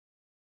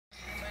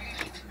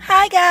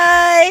Hi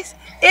guys,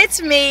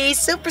 it's me,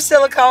 Super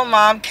Silicone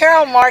Mom,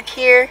 Carol Mark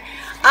here.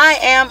 I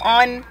am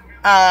on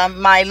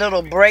my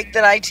little break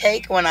that I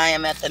take when I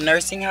am at the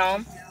nursing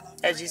home.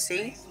 As you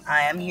see,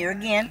 I am here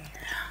again.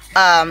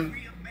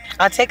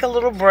 I take a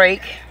little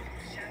break,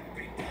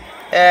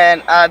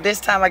 and this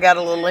time I got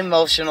a little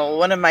emotional.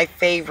 One of my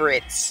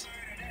favorites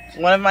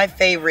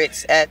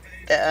at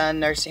the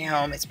nursing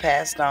home is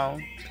passed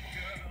on,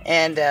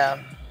 and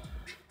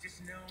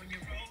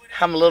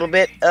I'm a little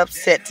bit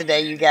upset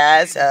today, you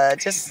guys.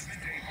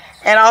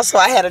 And also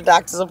I had a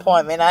doctor's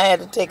appointment. I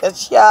had to take a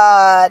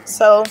shot.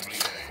 So,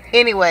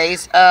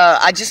 anyways,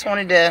 I just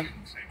wanted to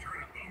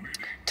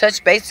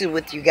touch base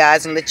with you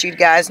guys and let you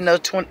guys know.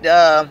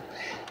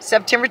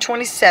 September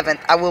 27th,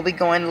 I will be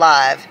going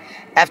live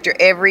after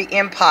every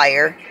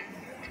Empire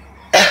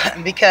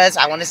because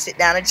I want to sit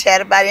down and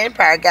chat about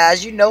Empire,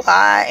 guys. You know how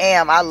I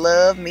am. I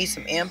love me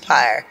some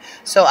Empire.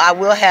 So I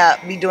will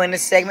be doing a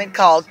segment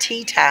called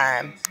Tea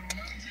Time.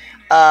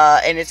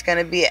 And it's going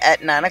to be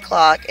at 9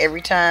 o'clock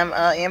every time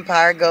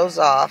Empire goes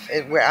off.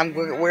 We're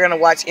going to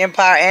watch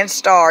Empire and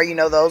Star. You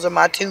know, those are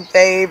my two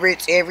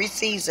favorites every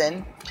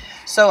season.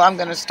 So I'm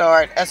going to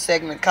start a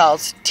segment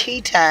called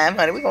Tea Time.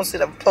 Honey, we're going to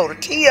sit up and pour the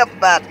tea up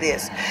about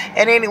this.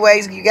 And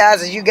anyways, you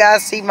guys, as you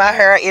guys see, my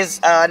hair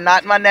is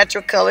not my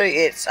natural color.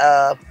 It's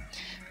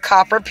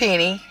copper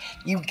penny.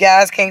 You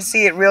guys can't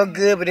see it real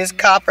good, but it's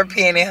copper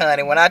penny,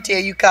 honey. When I tell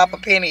you copper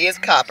penny, it's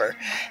copper.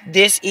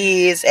 This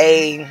is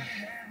a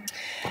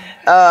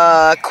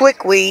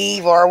quick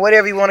weave or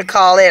whatever you want to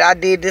call it. I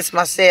did this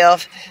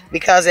myself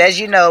because, as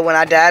you know, when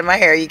I dyed my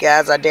hair, you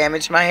guys, I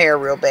damaged my hair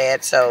real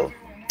bad, so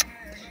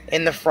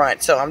in the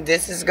front. So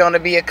this is going to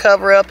be a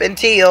cover up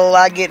until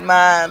I get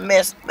my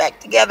mess back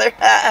together.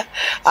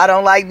 I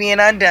don't like being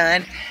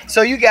undone.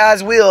 So you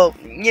guys will,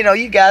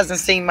 you guys have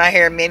seen my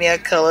hair many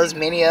of colors,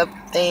 many of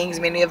things,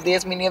 many of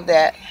this, many of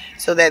that.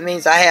 So that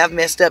means I have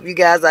messed up, you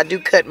guys. I do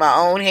cut my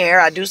own hair.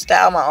 I do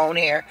style my own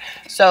hair.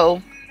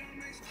 So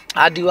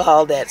I do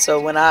all that.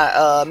 So when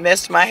I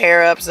messed my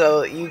hair up,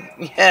 so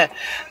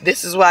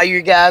this is why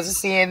you guys are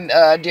seeing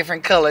a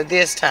different color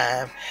this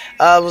time.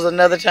 It was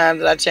another time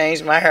that I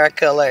changed my hair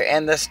color,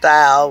 and the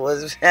style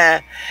was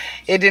it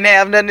didn't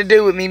have nothing to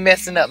do with me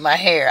messing up my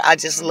hair. I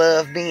just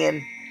love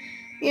being,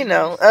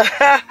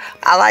 I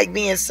like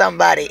being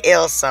somebody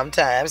else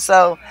sometimes.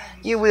 So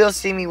you will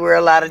see me wear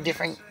a lot of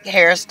different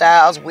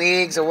hairstyles,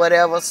 wigs, or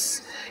whatever,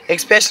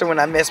 especially when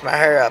I mess my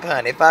hair up,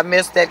 honey. If I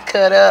mess that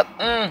cut up,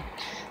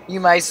 you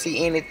might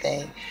see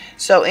anything.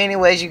 So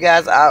anyways, you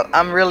guys,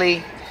 I'm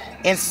really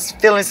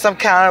feeling some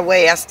kind of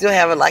way. I still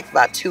have like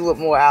about 2 or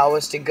more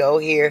hours to go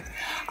here.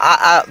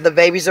 The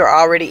babies are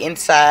already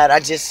inside.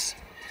 I just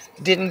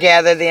didn't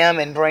gather them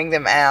and bring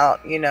them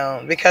out,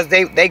 because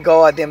they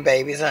guard them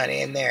babies,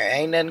 honey, in there.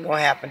 Ain't nothing gonna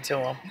happen to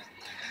them.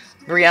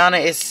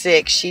 Brianna is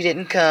sick. She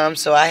didn't come,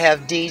 so I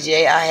have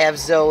DJ, I have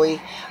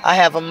Zoe, I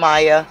have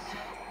Amaya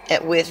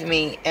with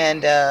me,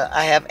 and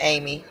I have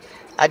Amy.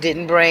 I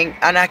didn't bring,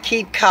 and I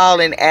keep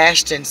calling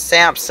Ashton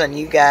Sampson,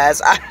 you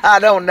guys. I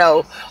don't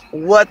know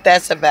what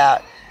that's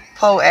about.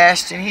 Poor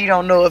Ashton, he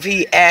don't know if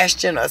he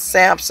Ashton or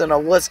Sampson or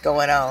what's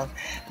going on.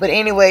 But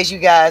anyways, you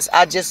guys,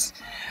 I just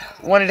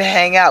wanted to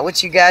hang out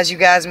with you guys. You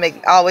guys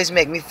always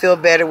make me feel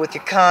better with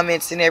your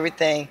comments and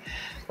everything.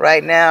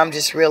 Right now, I'm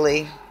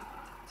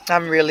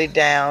really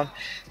down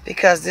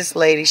because this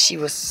lady, she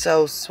was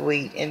so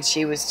sweet, and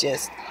she was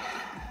just,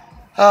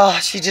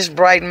 she just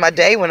brightened my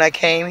day when I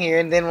came here.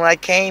 And then when I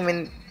came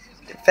and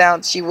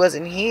found she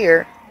wasn't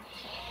here,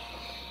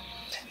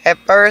 at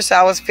first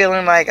I was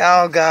feeling like,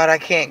 oh God, I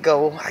can't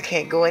go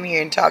in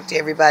here and talk to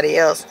everybody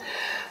else.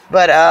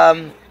 But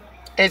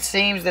it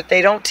seems that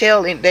they don't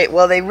tell,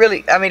 they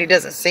really, I mean, it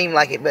doesn't seem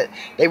like it, but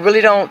they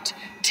really don't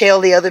tell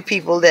the other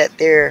people that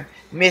they're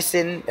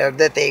missing or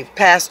that they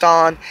passed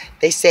on.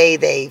 They say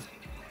they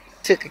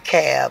took a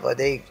cab, or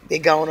they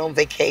gone on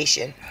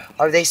vacation,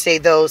 or they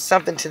say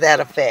something to that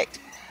effect,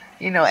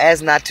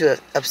 as not to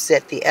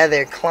upset the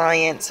other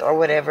clients or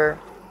whatever.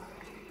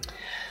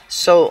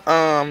 So,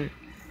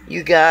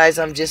 you guys,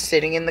 I'm just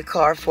sitting in the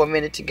car for a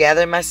minute to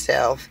gather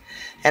myself,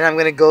 and I'm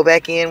going to go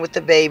back in with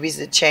the babies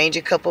to change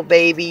a couple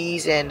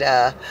babies and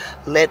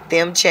let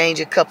them change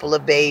a couple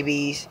of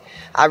babies.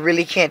 I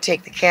really can't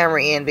take the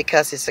camera in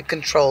because it's a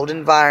controlled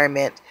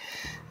environment,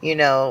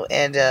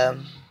 and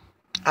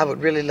I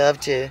would really love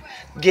to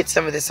get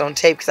some of this on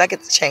tape because I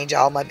get to change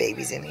all my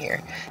babies in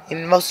here.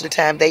 And most of the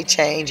time they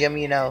change them,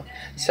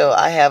 So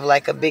I have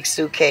like a big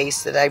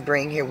suitcase that I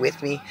bring here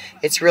with me.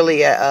 It's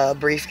really a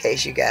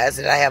briefcase, you guys,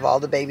 that I have all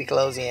the baby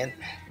clothes in.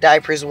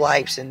 Diapers,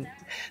 wipes, and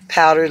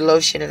powder,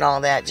 lotion, and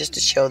all that, just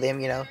to show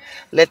them,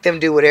 let them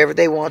do whatever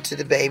they want to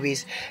the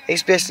babies,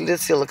 especially the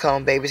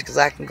silicone babies, because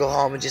I can go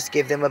home and just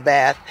give them a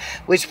bath,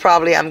 which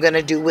probably I'm going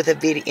to do with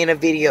in a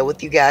video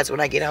with you guys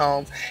when I get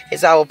home,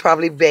 is I will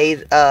probably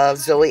bathe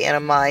Zoe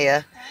and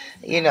Amaya.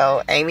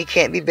 Amy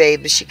can't be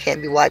bathed, but she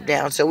can't be wiped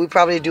down, so we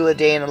probably do a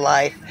day in the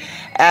life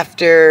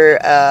after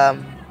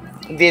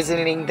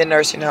visiting the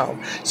nursing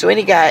home. So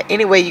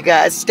anyway, you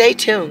guys, stay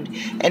tuned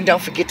and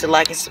don't forget to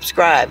like and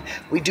subscribe.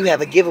 We do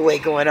have a giveaway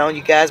going on,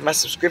 you guys. My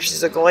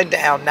subscriptions are going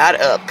down, not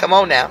up. Come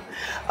on now.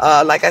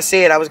 Like I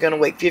said, I was going to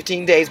wait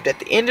 15 days, but at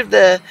the end of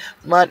the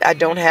month, I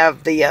don't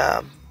have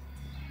the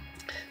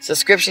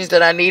subscriptions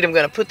that I need. I'm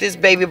going to put this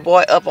baby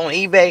boy up on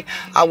eBay.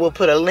 I will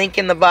put a link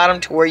in the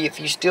bottom to where if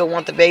you still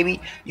want the baby,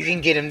 you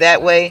can get him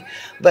that way.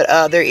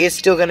 But there is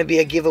still going to be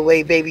a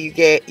giveaway, baby,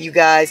 you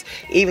guys.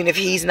 Even if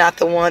he's not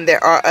the one,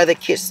 there are other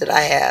kits that I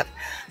have.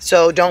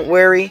 So don't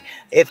worry.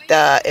 If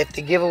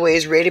the giveaway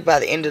is ready by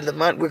the end of the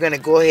month, we're going to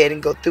go ahead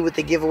and go through with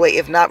the giveaway.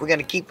 If not, we're going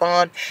to keep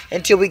on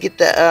until we get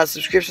the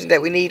subscriptions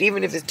that we need,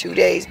 even if it's 2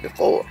 days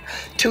before,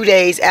 2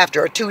 days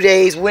after, or 2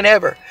 days,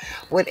 whenever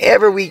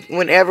we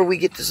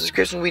get the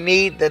subscription we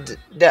need,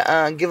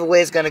 the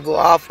giveaway is going to go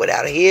off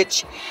without a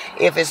hitch.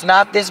 If it's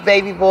not this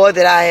baby boy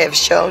that I have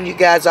shown you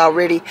guys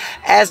already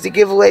as the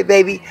giveaway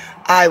baby,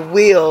 I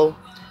will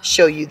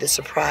show you the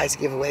surprise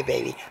giveaway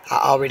baby. I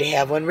already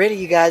have one ready,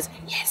 you guys.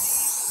 Yes.